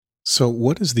So,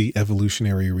 what is the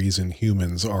evolutionary reason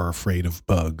humans are afraid of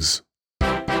bugs?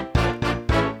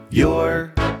 Your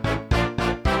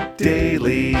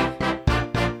Daily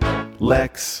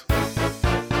Lex.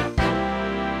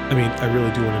 I mean, I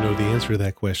really do want to know the answer to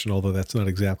that question, although that's not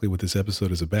exactly what this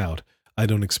episode is about. I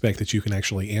don't expect that you can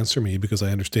actually answer me because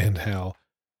I understand how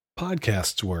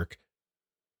podcasts work.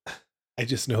 I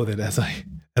just know that as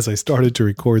I started to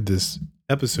record this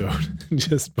episode,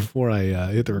 just before I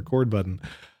hit the record button,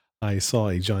 I saw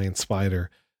a giant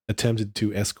spider, attempted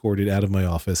to escort it out of my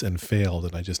office and failed,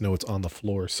 and I just know it's on the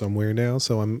floor somewhere now,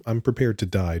 so I'm prepared to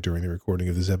die during the recording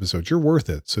of this episode. You're worth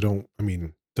it, so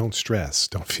don't stress.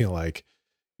 Don't feel like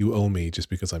you owe me just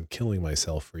because I'm killing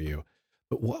myself for you.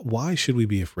 But why should we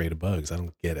be afraid of bugs? I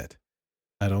don't get it.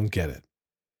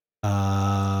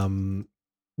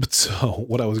 But so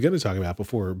what I was going to talk about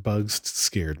before bugs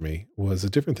scared me was a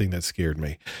different thing that scared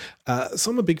me.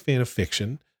 So I'm a big fan of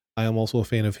fiction. I am also a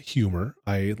fan of humor.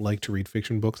 I like to read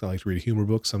fiction books. I like to read humor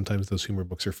books. Sometimes those humor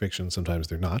books are fiction. Sometimes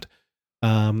they're not.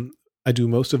 I do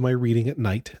most of my reading at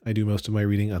night. I do most of my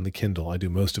reading on the Kindle. I do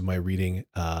most of my reading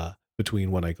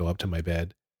between when I go up to my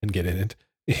bed and get in it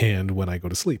and when I go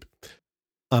to sleep.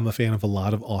 I'm a fan of a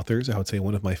lot of authors. I would say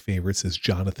one of my favorites is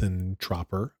Jonathan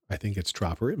Tropper. I think it's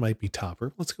Tropper. It might be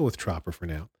Topper. Let's go with Tropper for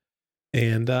now.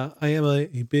 And I am a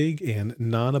big and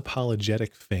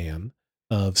non-apologetic fan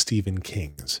of Stephen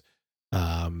King's.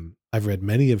 I've read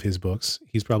many of his books.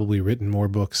 He's probably written more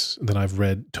books than I've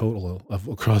read total of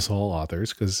across all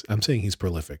authors, because I'm saying he's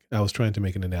prolific. I was trying to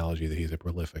make an analogy that he's a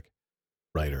prolific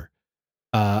writer.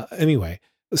 Anyway,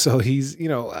 so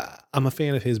I'm a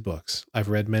fan of his books. I've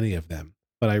read many of them,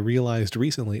 but I realized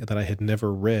recently that I had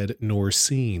never read nor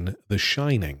seen The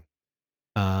Shining.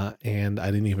 And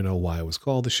I didn't even know why it was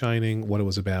called The Shining, what it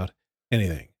was about,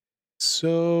 anything.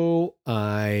 So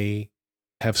I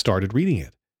have started reading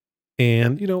it.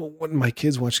 And, when my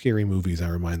kids watch scary movies, I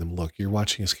remind them, look, you're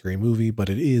watching a scary movie, but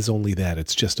it is only that.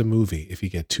 It's just a movie. If you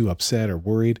get too upset or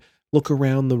worried, look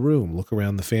around the room, look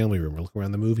around the family room, or look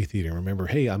around the movie theater. Remember,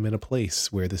 hey, I'm in a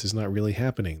place where this is not really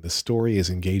happening. The story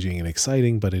is engaging and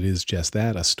exciting, but it is just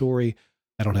that, a story.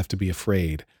 I don't have to be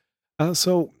afraid.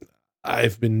 So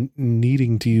I've been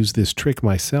needing to use this trick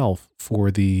myself for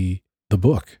the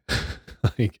book.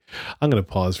 Like, I'm going to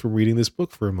pause from reading this book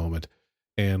for a moment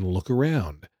and look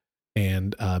around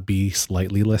and be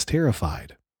slightly less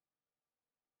terrified.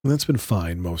 And that's been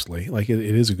fine mostly. Like it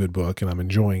is a good book and I'm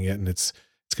enjoying it, and it's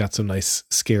got some nice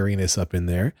scariness up in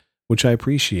there, which I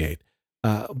appreciate.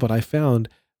 But I found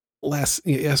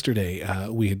yesterday,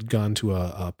 we had gone to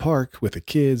a park with the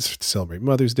kids to celebrate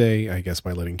Mother's Day, I guess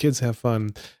by letting kids have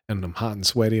fun, and I'm hot and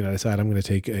sweaty, and I decided I'm going to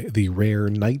take the rare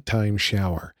nighttime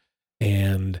shower.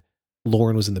 And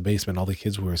Lauren was in the basement, all the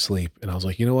kids were asleep, and I was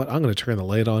like, you know what, I'm going to turn the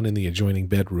light on in the adjoining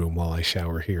bedroom while I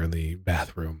shower here in the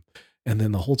bathroom. And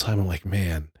then the whole time I'm like,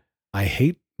 man, I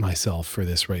hate myself for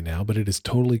this right now, but it is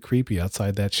totally creepy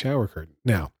outside that shower curtain.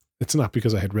 Now, it's not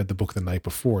because I had read the book the night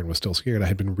before and was still scared. I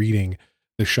had been reading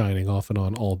The Shining off and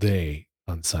on all day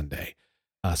on Sunday.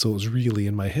 So it was really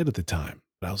in my head at the time.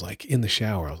 But I was like, in the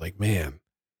shower, I was like, man,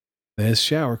 this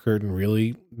shower curtain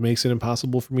really makes it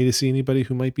impossible for me to see anybody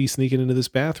who might be sneaking into this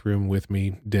bathroom with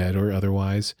me, dead or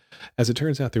otherwise. As it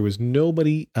turns out, there was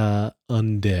nobody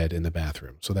undead in the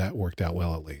bathroom. So that worked out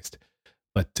well, at least.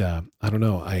 But I don't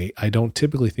know. I don't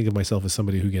typically think of myself as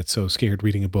somebody who gets so scared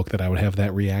reading a book that I would have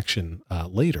that reaction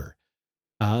later.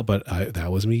 But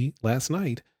that was me last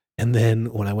night. And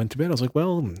then when I went to bed, I was like,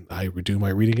 well, I do my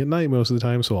reading at night most of the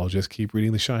time, so I'll just keep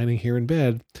reading The Shining here in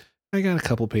bed. I got a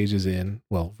couple pages in,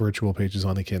 virtual pages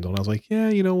on the Kindle. And I was like, yeah,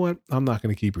 you know what? I'm not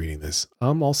going to keep reading this.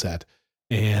 I'm all set.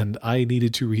 And I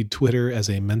needed to read Twitter as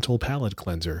a mental palate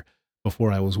cleanser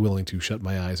before I was willing to shut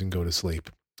my eyes and go to sleep.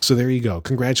 So there you go.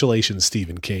 Congratulations,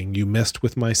 Stephen King. You messed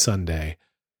with my Sunday.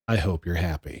 I hope you're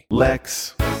happy.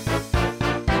 Lex.